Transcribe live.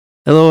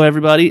Hello,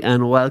 everybody,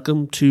 and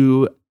welcome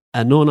to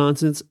a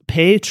no-nonsense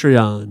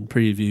Patreon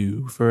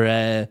preview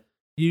for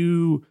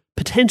you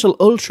potential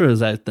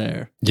ultras out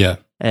there. Yeah.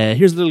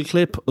 Here's a little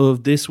clip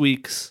of this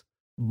week's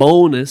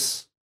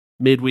bonus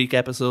midweek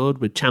episode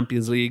with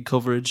Champions League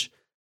coverage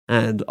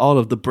and all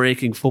of the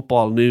breaking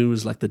football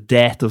news, like the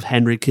death of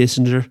Henry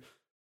Kissinger.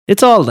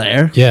 It's all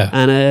there. Yeah.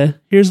 And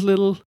here's a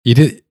little... You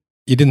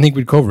didn't think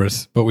we'd cover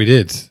it, but we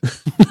did.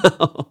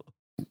 No.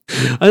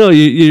 I know,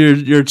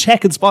 you're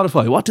checking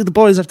Spotify. What do the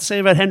boys have to say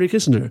about Henry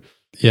Kissinger?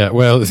 Yeah,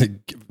 well,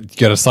 you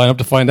got to sign up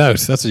to find out.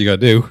 That's what you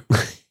got to do.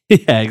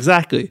 Yeah,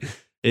 exactly.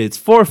 It's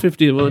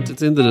 $4.50 a month.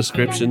 It's in the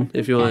description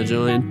if you want to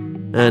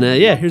join. And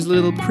here's a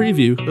little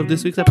preview of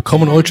this week's episode.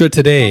 Become an ultra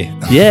today.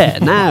 Yeah,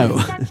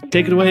 now.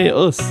 Take it away,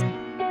 us.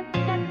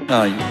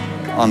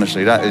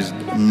 Honestly, that is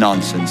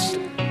nonsense.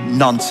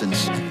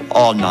 Nonsense.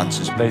 All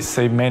nonsense. They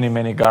say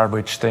many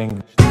garbage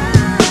things.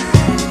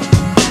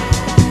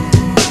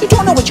 You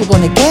don't know what you're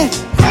going to get.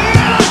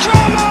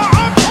 Melodrama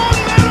upon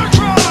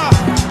melodrama.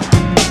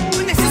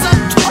 This is a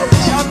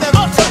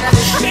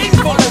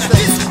shameful,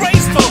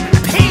 disgraceful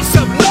piece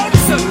of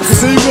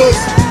nonsense. He was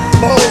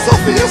miles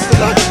off it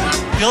yesterday.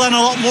 You'll learn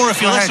a lot more if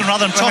you listen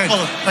rather than talk all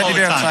the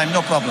time.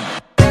 No problem.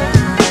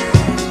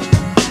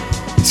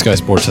 Sky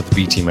Sports had the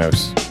B team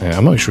out.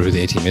 I'm not sure who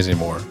the A team is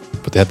anymore,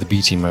 but they had the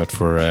B team out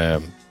for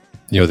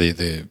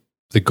the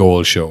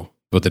goal show,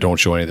 but they don't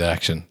show any of the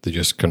action. They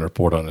just kind of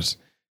report on it.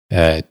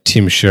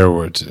 Tim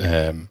Sherwood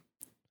and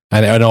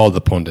all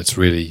the pundits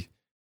really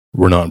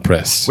were not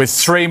impressed. With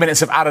 3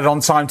 minutes of added on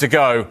time to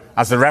go,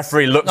 as the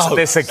referee looks at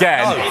this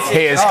again,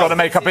 he has got to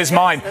make up his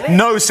mind.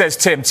 No, says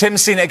Tim.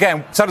 Tim's seen it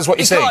again. Tell us what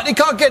you see. He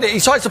can't get it. He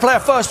tries to play a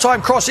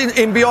first-time cross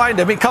in behind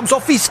him. It comes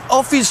off his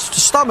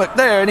stomach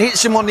there and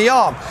hits him on the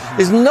arm.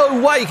 There's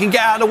no way he can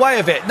get out of the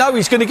way of it. No,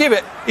 he's going to give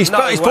it. He's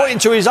pointing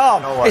to his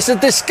arm. It's a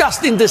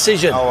disgusting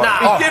decision.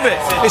 Give it.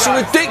 It's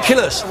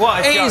ridiculous.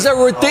 It is a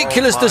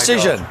ridiculous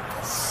decision.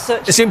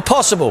 It's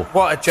impossible.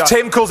 What a joke.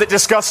 Tim calls it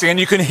disgusting, and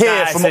you can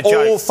hear from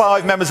all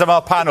 5 members of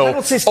our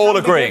panel all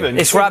agreeing.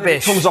 It's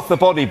rubbish. It comes off the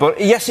body, but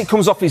yes, it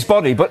comes off his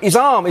body, but his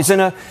arm is in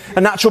a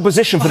natural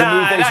position for the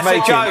move that he's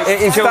making.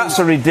 That's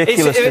a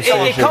ridiculous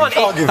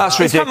decision. That's ridiculous.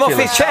 It's come off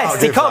his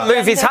chest. He can't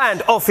move his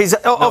hand off his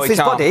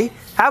body.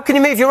 How can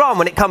you move your arm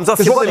when it comes off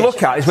your body? Because what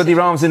they look at is whether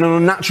your arm's in an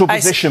unnatural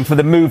position for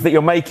the move that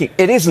you're making.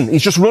 It isn't.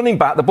 He's just running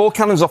back. The ball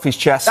cannon's off his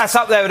chest. That's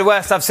up there with the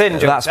worst I've seen.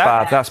 That's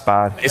bad. That's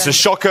bad. It's a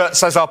shocker,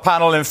 says our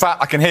panel. In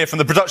fact, I can hear from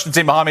the production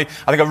team behind me,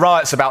 I think a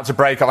riot's about to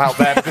break up out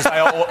there because they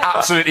are all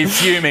absolutely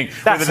fuming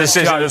with the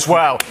decision as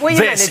well.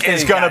 This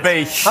is going to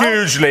be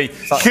hugely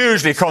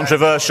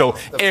controversial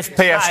if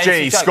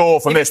PSG score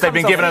from this. They've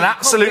been given an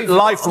absolute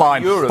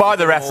lifeline by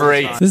the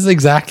referee. This is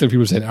exactly what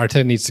people are saying.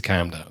 Arteta needs to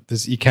calm down.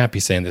 You can't be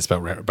saying this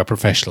about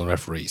professional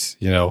referees,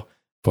 you know.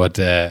 But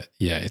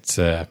it's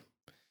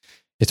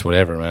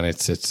whatever, man.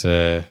 It's just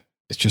a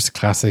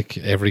classic.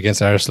 Ever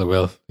against Arsenal,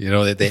 Will. You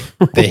know they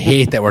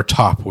hate that we're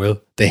top.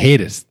 Will they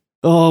hate it?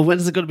 Oh, when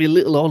is it going to be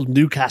little old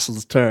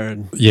Newcastle's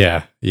turn?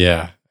 Yeah.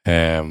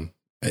 And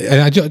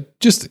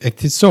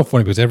it's so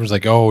funny because everyone's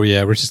like, "Oh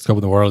yeah, richest club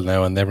in the world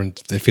now," and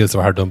they feel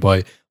so hard done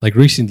by. Like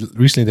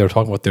recently, they were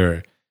talking about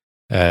their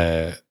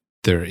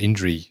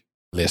injury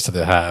list that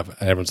they have,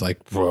 and everyone's like,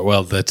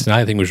 "Well, the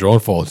tonight thing was your own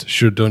fault.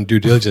 Should have done due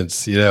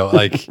diligence." You know,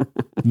 like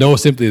no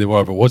sympathy in the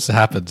world. But once it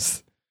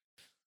happens,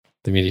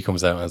 the media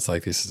comes out and it's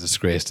like, "This is a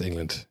disgrace to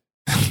England."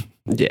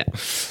 Yeah,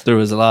 there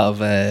was a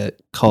lot of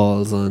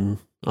calls on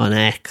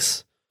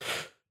X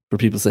for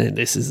people saying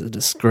this is a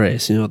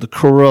disgrace. You know, the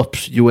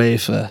corrupt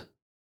UEFA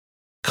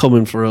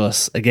coming for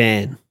us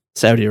again.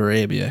 Saudi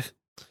Arabia,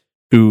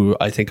 who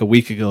I think a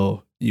week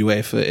ago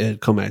UEFA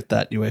had come out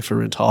that UEFA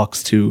were in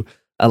talks to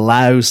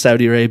allow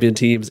Saudi Arabian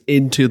teams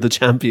into the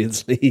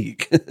Champions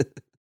League.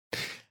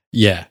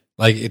 Yeah,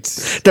 like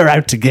they're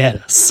out to get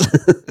us.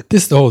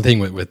 This is the whole thing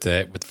with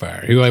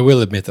VAR. Who I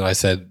will admit that I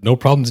said no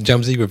problems in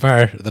Champions League with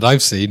VAR that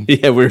I've seen.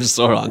 Yeah, we're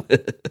so wrong. I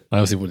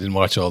obviously didn't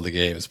watch all the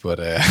games, but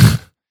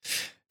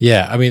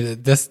yeah, I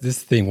mean this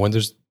thing when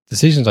there's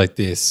decisions like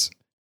this,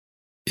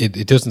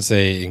 it doesn't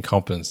say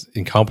incompetence.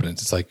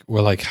 It's like,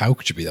 well, like how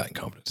could you be that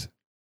incompetent?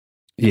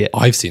 Yeah,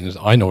 I've seen it.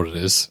 I know what it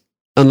is.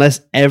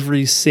 Unless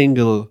every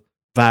single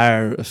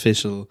VAR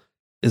official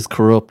is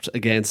corrupt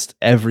against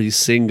every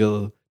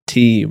single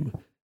team,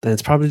 then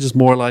it's probably just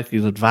more likely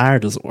that VAR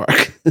doesn't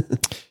work.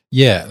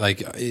 Yeah,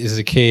 like is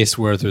it a case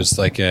where there's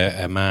like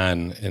a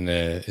man in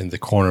the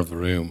corner of the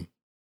room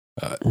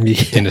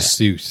in a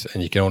suit,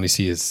 and you can only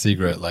see his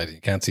cigarette lighting,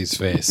 you can't see his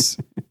face,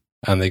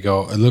 and they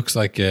go, it looks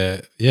like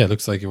it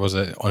was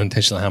an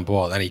unintentional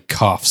handball, and he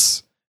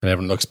coughs, and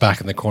everyone looks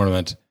back in the corner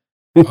and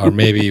went, or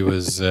maybe it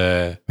was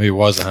a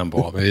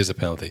handball, maybe it is a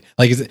penalty.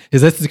 Like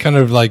is that the kind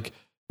of like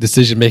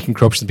decision making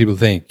corruption people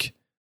think,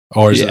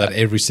 or is it that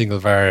every single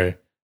VAR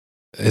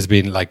has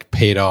been like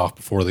paid off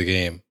before the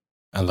game,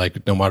 and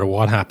like no matter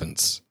what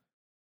happens,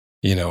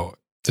 you know,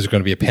 there's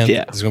going to be a penalty.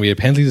 Yeah. There's going to be a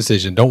penalty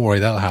decision. Don't worry,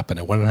 that'll happen.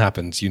 And when it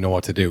happens, you know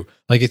what to do.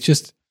 Like it's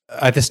just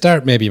at the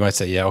start, maybe you might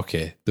say, yeah,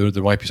 okay, there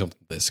might be something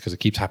to this because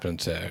it keeps happening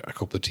to a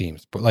couple of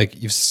teams. But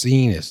like you've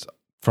seen it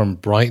from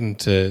Brighton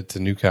to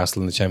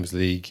Newcastle in the Champions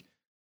League.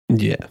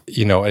 Yeah.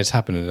 You know, it's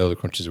happened in other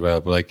countries as well,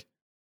 but like,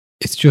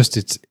 it's just,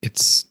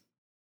 it's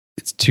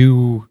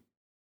too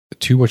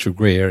much of a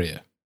grey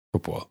area,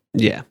 football.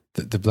 Yeah.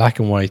 The black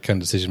and white kind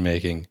of decision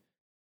making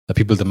that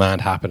people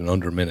demand happen in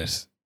under a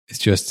minute. It's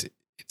just,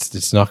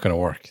 it's not going to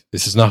work.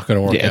 This is not going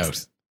to work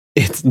out.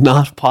 It's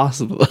not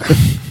possible.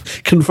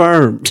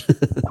 Confirmed.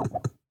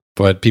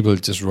 But people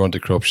just run to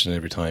corruption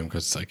every time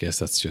because I guess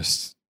that's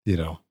just, you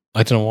know,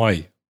 I don't know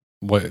why.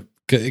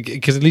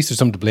 Because at least there's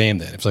something to blame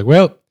then. It's like,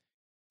 well,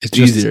 it's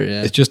just easier,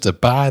 yeah. It's just a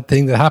bad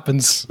thing that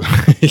happens.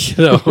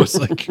 You know, it's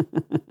like...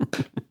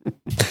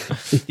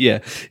 Yeah,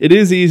 it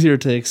is easier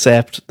to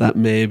accept that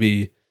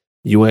maybe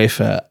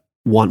UEFA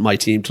want my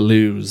team to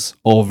lose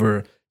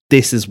over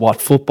this is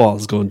what football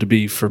is going to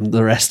be from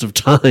the rest of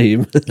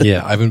time.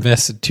 Yeah, I've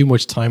invested too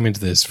much time into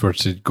this for it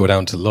to go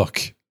down to luck.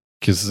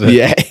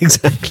 Yeah,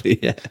 exactly.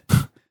 Yeah,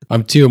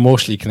 I'm too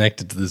emotionally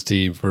connected to this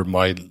team for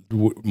my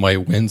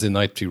Wednesday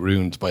night to be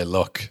ruined by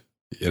luck.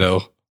 You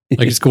know,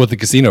 I just go with the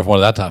casino if one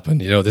of that to happen.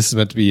 You know, this is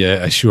meant to be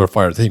a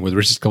surefire thing with the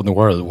richest club in the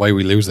world. Why are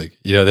we losing?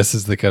 You know, this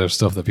is the kind of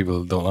stuff that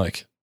people don't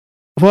like.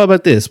 What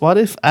about this? What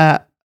if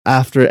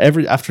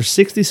after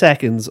 60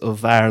 seconds of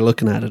VAR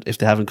looking at it, if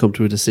they haven't come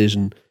to a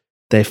decision,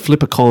 they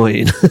flip a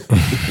coin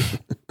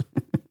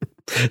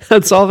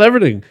and solve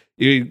everything?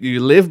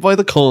 You live by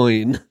the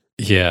coin.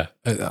 Yeah,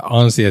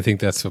 honestly, I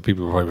think that's what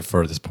people probably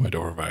prefer at this point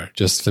over VAR.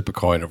 Just flip a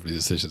coin over the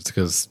decisions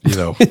because, you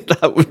know.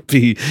 That would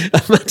be,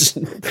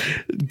 imagine,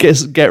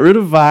 get rid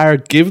of VAR,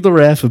 give the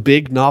ref a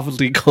big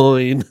novelty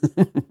coin.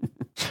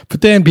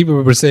 But then people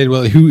were saying,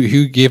 well,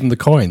 who gave him the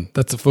coin?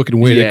 That's a fucking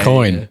weighted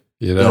coin. Yeah.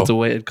 You know? That's a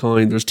weighted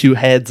coin. There's 2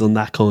 heads on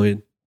that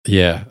coin.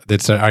 Yeah,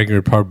 they'd start arguing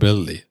with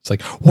probability. It's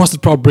like, what's the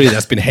probability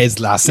that's been heads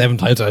the last 7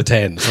 times out of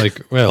 10? It's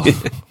like, well,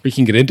 we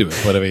can get into it,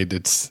 but I mean,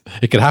 it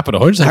could happen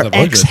 100 times out of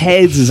 100. X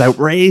heads is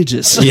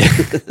outrageous. Yeah.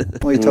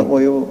 Why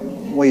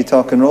are you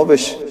talking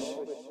rubbish?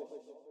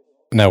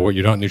 Now,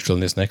 you're not neutral in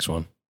this next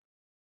one.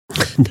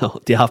 No,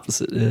 the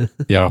opposite. Yeah.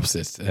 The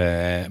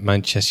opposite.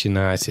 Manchester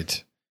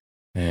United.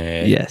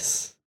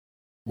 Yes.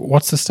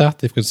 What's the stat?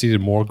 They've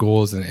conceded more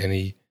goals than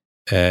any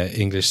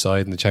English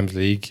side in the Champions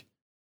League.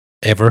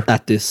 Ever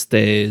at this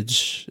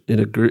stage in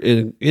a group,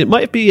 it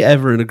might be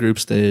ever in a group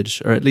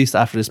stage, or at least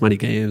after this many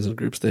games in a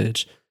group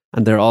stage.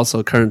 And they're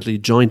also currently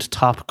joint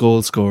top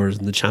goal scorers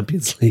in the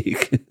Champions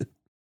League.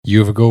 You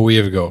have a go, we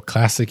have a go.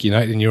 Classic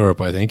United in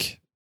Europe, I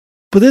think.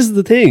 But this is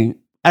the thing: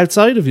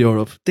 outside of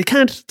Europe, they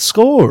can't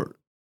score.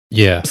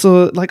 Yeah.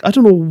 So, like, I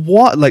don't know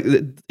what. Like,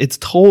 it's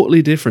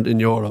totally different in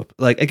Europe.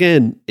 Like,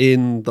 again,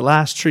 in the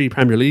last 3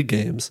 Premier League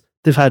games,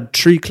 they've had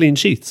 3 clean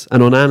sheets,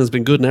 and Onana's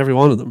been good in every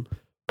one of them.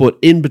 But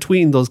in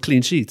between those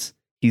clean sheets,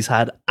 he's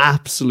had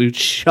absolute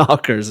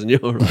shockers in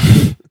Europe.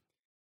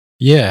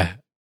 Yeah.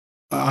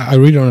 I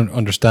really don't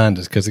understand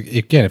it because,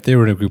 again, if they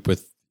were in a group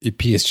with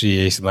PSG,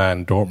 AC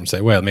Milan, Dortmund, say,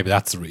 well, maybe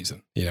that's the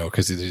reason, you know,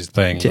 because he's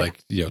playing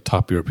like, you know,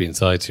 top European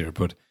sides here.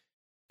 But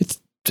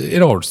it's,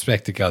 in all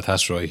respect to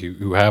Galatasaray,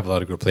 who have a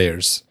lot of good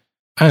players,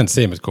 and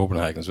same as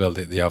Copenhagen as well.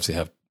 They obviously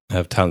have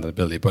talent and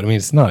ability. But I mean,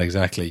 it's not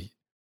exactly,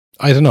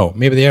 I don't know,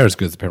 maybe they are as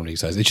good as the Premier League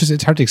sides.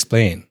 It's hard to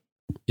explain,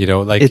 you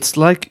know, like. It's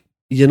like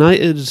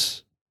United,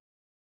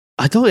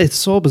 it's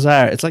so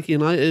bizarre. It's like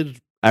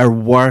United are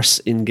worse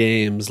in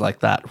games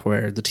like that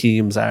where the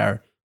teams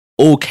are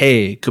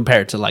okay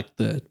compared to like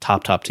the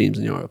top teams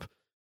in Europe,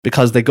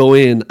 because they go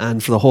in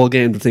and for the whole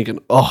game they're thinking,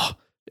 oh,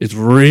 it's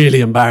really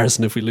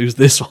embarrassing if we lose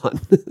this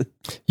one.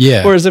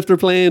 Yeah. Whereas if they're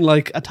playing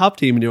like a top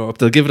team in Europe,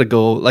 they'll give it a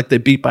go, like they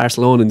beat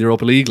Barcelona in the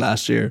Europa League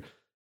last year.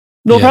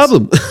 No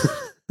problem.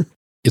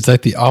 It's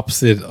like the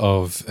opposite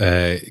of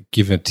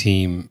giving a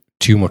team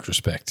too much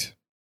respect.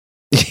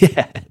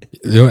 Yeah.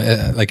 You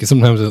know, like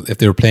sometimes if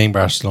they were playing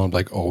Barcelona,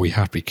 like, oh, we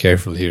have to be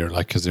careful here,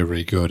 like, because they're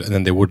really good, and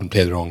then they wouldn't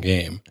play their own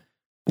game.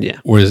 Yeah.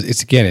 Whereas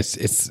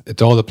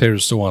it's all the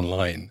players are so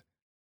online.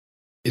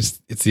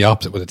 It's the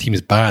opposite. When the team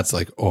is bad, it's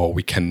like, oh,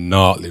 we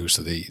cannot lose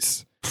to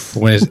these.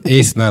 But when it's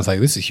ace and that's like,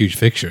 this is a huge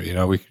fixture, you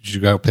know, we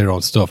should go out and play our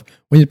own stuff.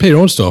 When you play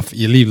your own stuff,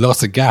 you leave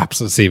lots of gaps,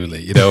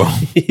 seemingly, you know.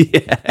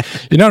 Yeah.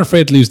 You're not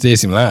afraid to lose to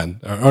AC Milan,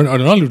 or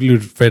not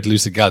afraid to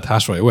lose to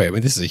Galatasaray away. I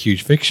mean, this is a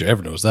huge fixture,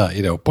 everyone knows that,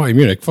 you know. Bayern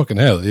Munich, fucking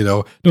hell, you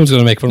know, no one's going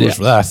to make fun of us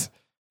for that.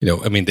 You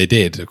know, I mean, they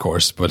did, of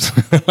course, but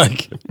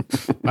like,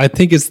 I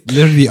think it's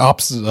literally the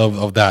opposite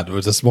of that. It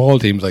was the small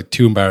teams, like,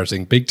 too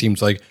embarrassing. Big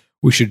teams, like,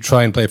 we should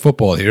try and play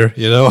football here,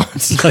 you know?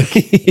 It's like,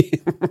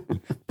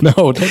 no,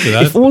 don't do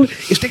that.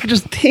 If they could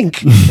just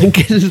think and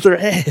get it into their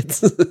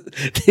heads,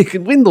 they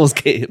can win those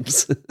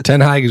games.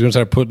 Ten Hag is going to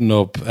start putting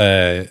up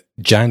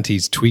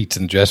Janty's tweets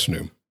in the dressing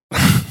room.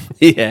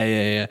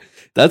 Yeah.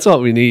 That's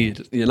what we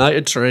need.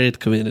 United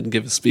Trade come in and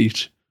give a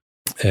speech.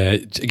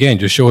 Again,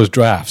 just show us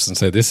drafts and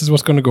say, this is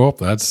what's going to go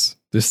up, lads.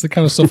 This is the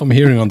kind of stuff I'm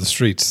hearing on the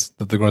streets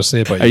that they're going to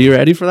say about you. Are you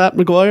ready for that,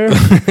 Maguire?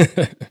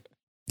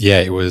 Yeah,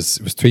 it was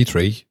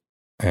 3-3.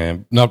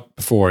 Not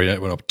before,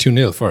 it went up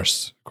 2-0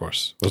 first, of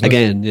course.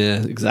 Again,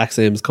 yeah, exact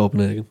same as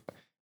Copenhagen.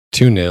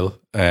 2-0,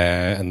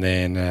 and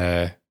then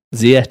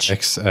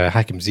Ziyech.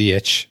 Hakim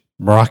Ziyech,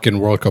 Moroccan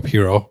World Cup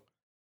hero,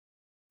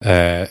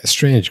 A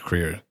strange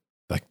career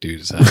that dude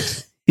has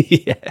had.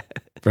 Yeah.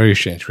 Very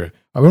strange career.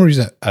 I remember he's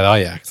at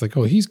Ajax. Like,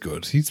 oh, he's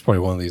good. He's probably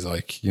one of these,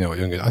 like, you know,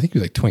 young guys. I think he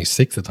was like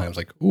 26 at the time. I was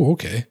like, oh,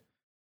 okay.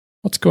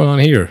 What's going on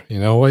here? You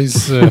know, why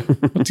is,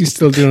 what's he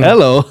still doing?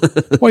 Hello.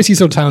 Why is he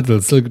so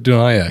talented, still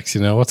doing Ajax?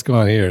 You know, what's going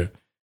on here?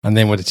 And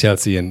then went to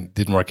Chelsea and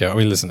didn't work out. I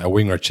mean, listen, a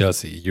winger at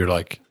Chelsea, you're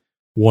like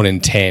 1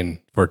 in 10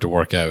 for it to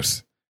work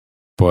out.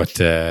 But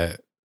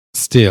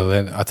still,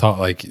 then I thought,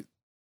 like,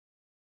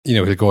 you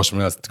know, he'll go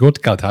somewhere else. To go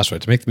to Galatasaray,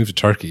 to make the move to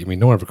Turkey, I mean,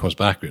 no one ever comes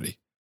back, really.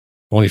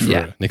 Only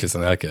for Nicolas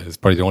Anelka. He's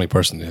probably the only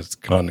person who's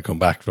gone to come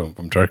back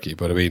from Turkey.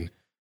 But I mean,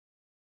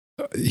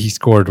 he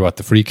scored,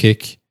 the free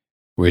kick,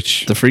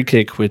 which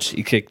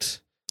he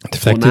kicked.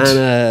 Deflected.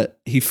 Onana,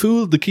 he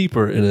fooled the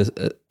keeper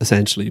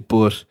essentially,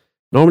 but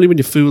normally when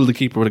you fool the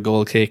keeper with a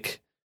goal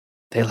kick,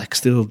 they like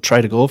still try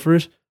to go for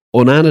it.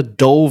 Onana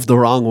dove the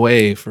wrong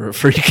way for a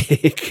free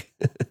kick.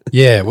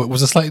 Yeah,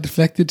 was it slightly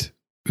deflected?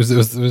 It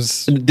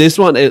was this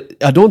one,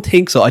 I don't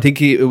think so. I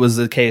think it was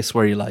a case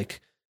where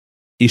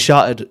he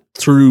shot it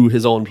through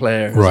his own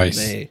players. Right.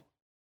 And they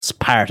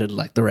parted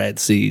like the Red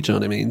Sea, do you know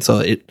what I mean?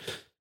 So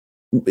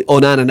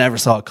Onana never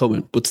saw it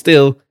coming, but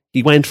still,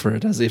 he went for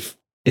it as if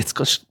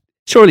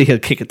surely he'll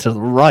kick it to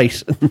the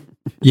right.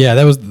 Yeah,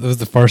 that was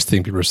the first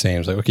thing people were saying. It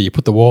was like, okay, you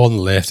put the wall on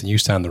the left and you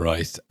stand on the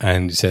right,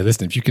 and you say,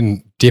 listen, if you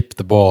can dip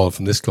the ball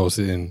from this close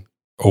in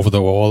over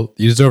the wall,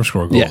 you deserve to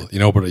score a goal, you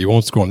know, but you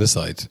won't score on this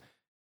side.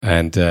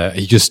 And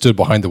he just stood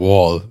behind the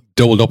wall,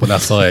 doubled up on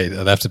that side,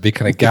 and left a big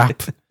kind of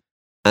gap.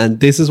 And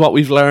this is what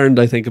we've learned,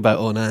 I think, about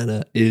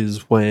Onana,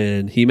 is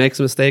when he makes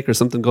a mistake or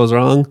something goes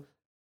wrong,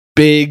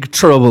 big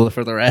trouble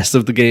for the rest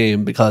of the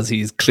game, because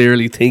he's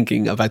clearly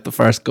thinking about the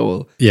first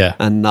goal. Yeah.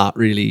 And not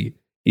really,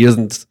 he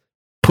doesn't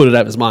put it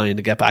out of his mind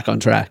to get back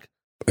on track.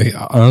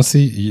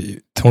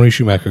 Honestly, Tony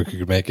Schumacher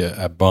could make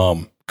a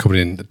bomb coming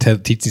in,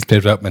 teach these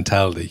players about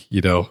mentality,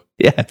 you know.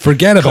 Yeah.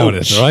 Forget about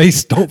it,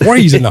 right? Don't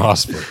worry he's in the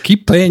hospital.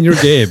 Keep playing your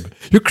game.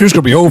 Your career's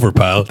going to be over,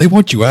 pal. They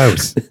want you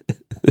out.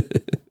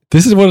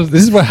 This is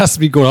what has to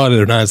be going on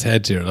in Onana's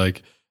head here.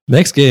 Like,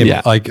 next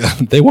game, like,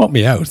 they want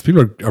me out.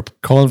 People are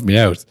calling for me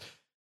out.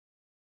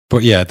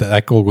 But yeah,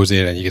 that goal goes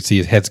in and you can see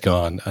his head's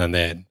gone. And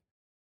then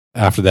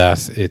after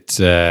that, it's...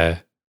 the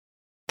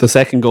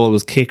second goal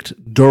was kicked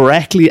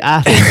directly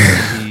at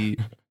him.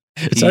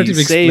 It's hard to saved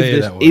explain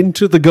it that one.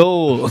 into the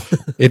goal.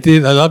 It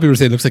did. A lot of people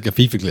say it looks like a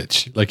FIFA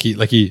glitch.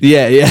 Like he.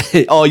 Yeah.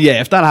 Oh yeah,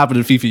 if that happened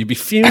in FIFA, you'd be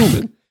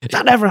fuming.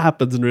 That never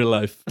happens in real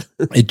life.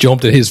 It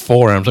jumped at his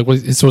forearm. Like, well,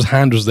 so his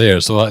hand was there,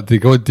 so the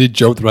goal did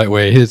jump the right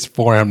way. His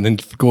forearm then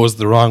goes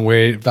the wrong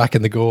way back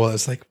in the goal.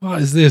 It's like,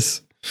 what is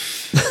this?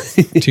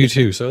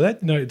 2-2. So that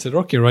it said,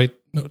 okay, right,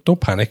 no,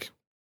 don't panic.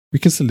 We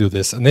can still do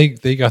this. And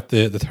they got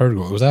the third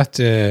goal. It was at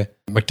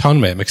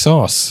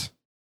McSauce.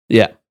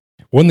 Yeah.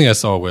 One thing I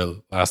saw,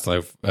 Will, last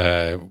night,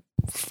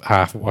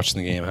 half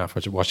watching the game, half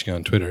watching it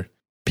on Twitter,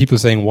 people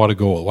saying, what a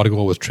goal. What a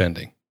goal was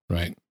trending,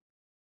 right?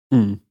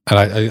 Mm. And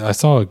I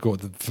saw a goal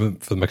for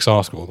the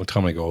McSauce goal,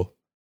 McTominay goal.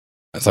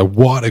 I was like,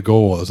 what a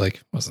goal. I was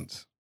like,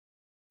 wasn't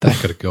that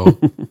good a goal.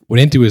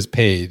 Went into his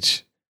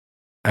page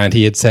and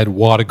he had said,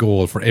 what a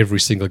goal for every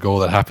single goal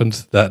that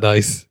happened that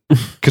night.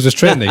 Because it was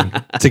trending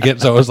to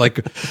get, so I was like,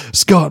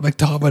 Scott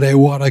McTominay,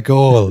 what a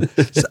goal.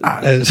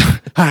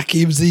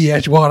 Hakim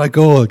Ziyech, what a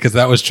goal. Because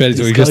that was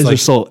trending. These guys are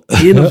so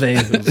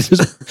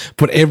innovative.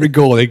 Put every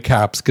goal in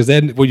caps. Because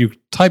then when you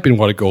type in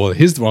what a goal,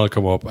 his one will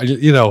come up. I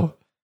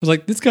was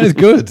like, this guy's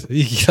good.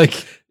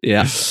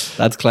 Yeah,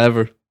 that's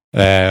clever.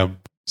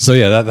 So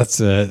yeah, that's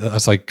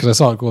like, because I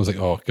saw a goal, I was like,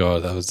 oh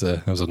god, that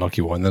was a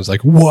lucky one. Then I was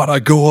like, what a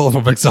goal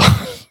from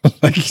McSauce.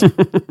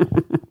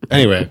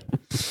 Anyway,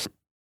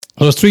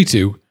 well, it was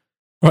 3-2.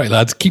 All right,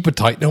 lads, keep it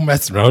tight, no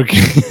messing around.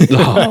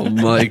 Oh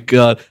my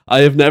god,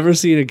 I have never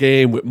seen a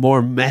game with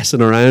more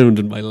messing around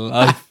in my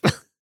life.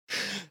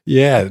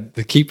 Yeah,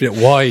 the keeping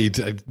it wide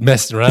and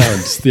messing around.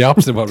 It's the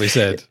opposite of what we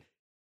said.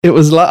 It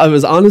was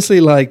honestly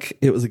like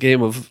it was a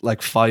game of like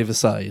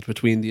 5-a-side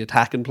between the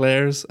attacking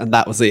players, and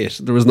that was it.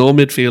 There was no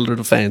midfielder,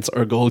 defense,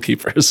 or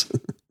goalkeepers.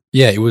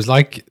 Yeah, it was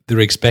like they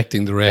were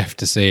expecting the ref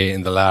to say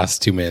in the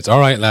last 2 minutes, all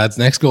right, lads,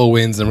 next goal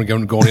wins and we're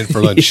going in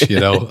for lunch, you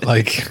know?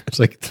 Like, it's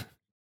like,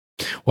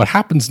 what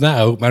happens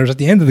now matters at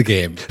the end of the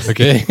game,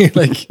 okay?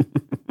 Like,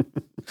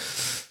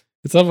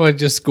 it's not about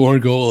just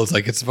scoring goals.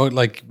 Like, it's about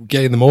like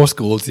getting the most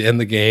goals at the end of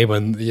the game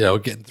and, you know,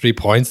 getting 3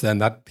 points, then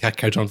that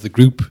carries on to the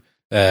group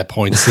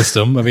point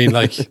system. I mean,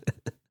 like,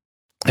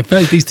 I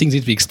felt like these things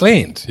need to be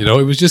explained. You know,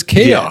 it was just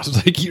chaos.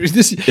 Yeah.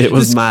 Like, it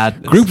was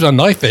mad. Group's on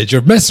knife edge.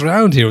 You're messing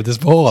around here with this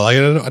ball. Like, I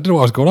don't know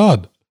what was going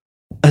on.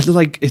 And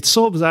like, it's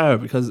so bizarre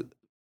because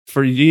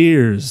for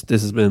years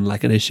this has been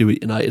like an issue with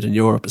United in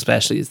Europe,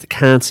 especially, is they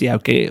can't see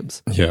out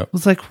games. Yeah,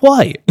 it's like,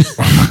 why?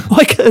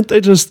 Why can't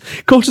they just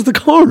go to the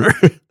corner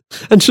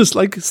and just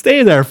like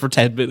stay there for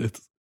 10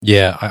 minutes?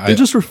 Yeah, they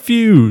just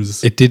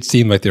refuse. It did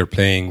seem like they were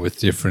playing with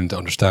different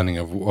understanding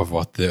of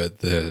what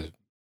the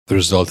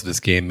result of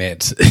this game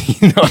meant.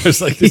 You know, I was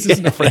like, this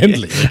isn't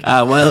friendly.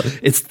 Well,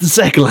 it's the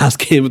second last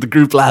game of the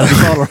group, lads.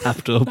 It's all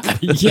wrapped up.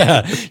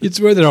 Yeah, it's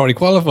where they're already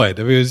qualified.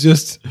 I mean, it was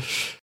just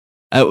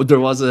there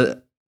was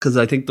a Because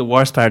I think the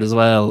worst part as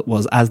well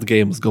was as the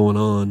game was going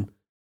on,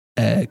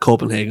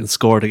 Copenhagen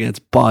scored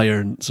against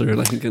Bayern. So you're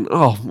like thinking,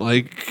 oh my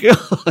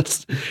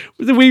God,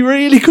 we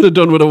really could have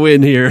done with a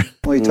win here.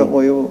 Why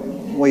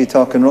are you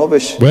talking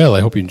rubbish? Well,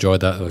 I hope you enjoyed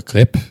that little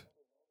clip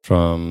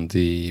from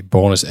the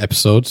bonus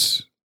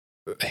episodes.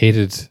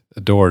 Hated,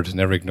 adored,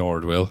 never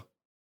ignored, Will.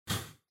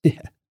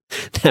 Yeah.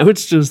 Now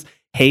it's just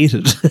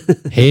hated.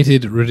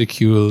 Hated,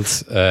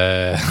 ridiculed.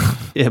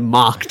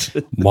 Mocked.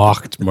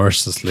 Mocked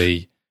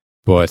mercilessly.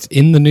 But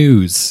in the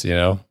news, you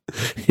know.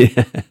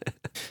 Yeah.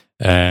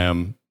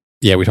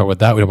 We talk about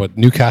that. We talk about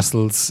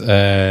Newcastle's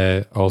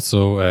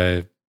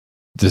also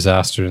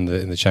disaster in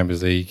the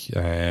Champions League,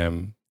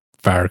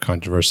 VAR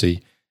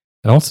controversy,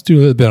 and also do a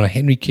little bit on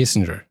Henry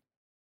Kissinger.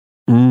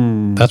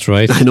 That's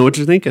right. I know what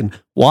you're thinking.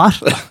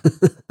 What?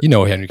 You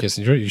know Henry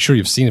Kissinger. You're sure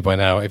you've seen it by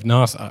now. If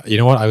not, you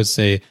know what? I would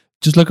say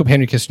just look up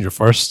Henry Kissinger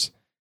first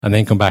and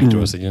then come back to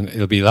us. And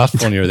it'll be a lot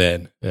funnier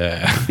then.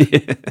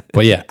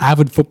 But yeah,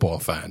 avid football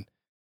fan.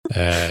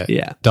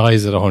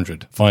 Dies at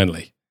 100,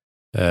 finally.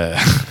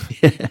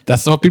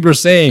 That's what people are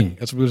saying.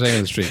 That's what people are saying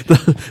on the street.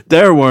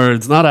 Their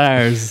words, not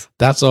ours.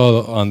 That's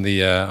all on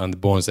the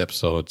bonus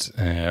episode.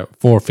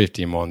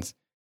 $4.50 a month.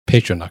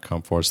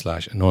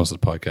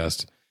 Patreon.com/Nonsense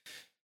Podcast.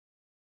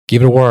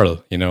 Give it a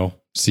whirl, you know.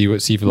 See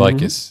if you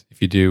like us. If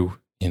you do,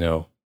 you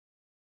know,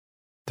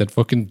 then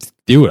fucking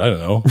do it. I don't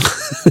know.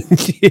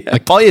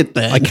 Buy it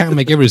then. I can't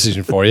make every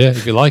decision for you.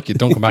 If you like it,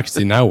 don't come back to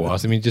see now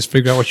what. I mean, just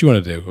figure out what you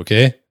want to do,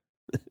 okay?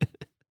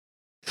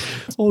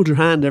 Hold your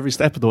hand every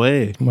step of the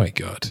way. Oh my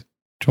God.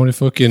 Do you want to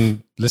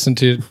fucking listen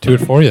to it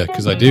for you?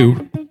 Because I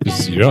do.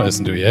 Because you're not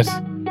listening to it yet.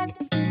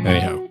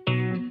 Anyhow.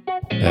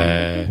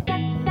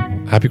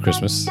 Happy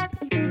Christmas.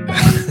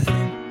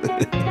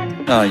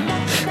 No,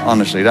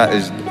 honestly, that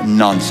is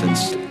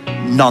nonsense.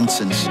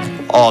 Nonsense.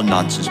 All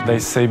nonsense. They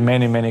say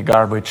many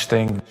garbage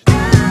things.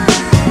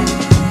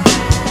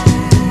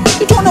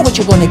 You don't know what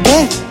you're going to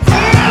get.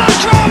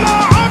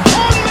 Melodrama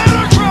upon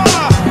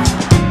melodrama.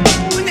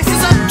 This is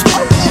a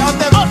totally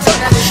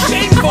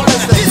shameful,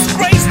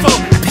 disgraceful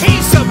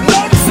piece of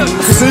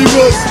nonsense. He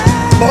was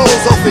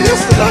miles off it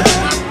yesterday.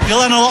 You'll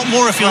learn a lot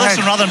more if you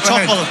listen rather than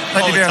talk all the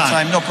Plenty of time.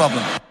 time, no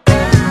problem.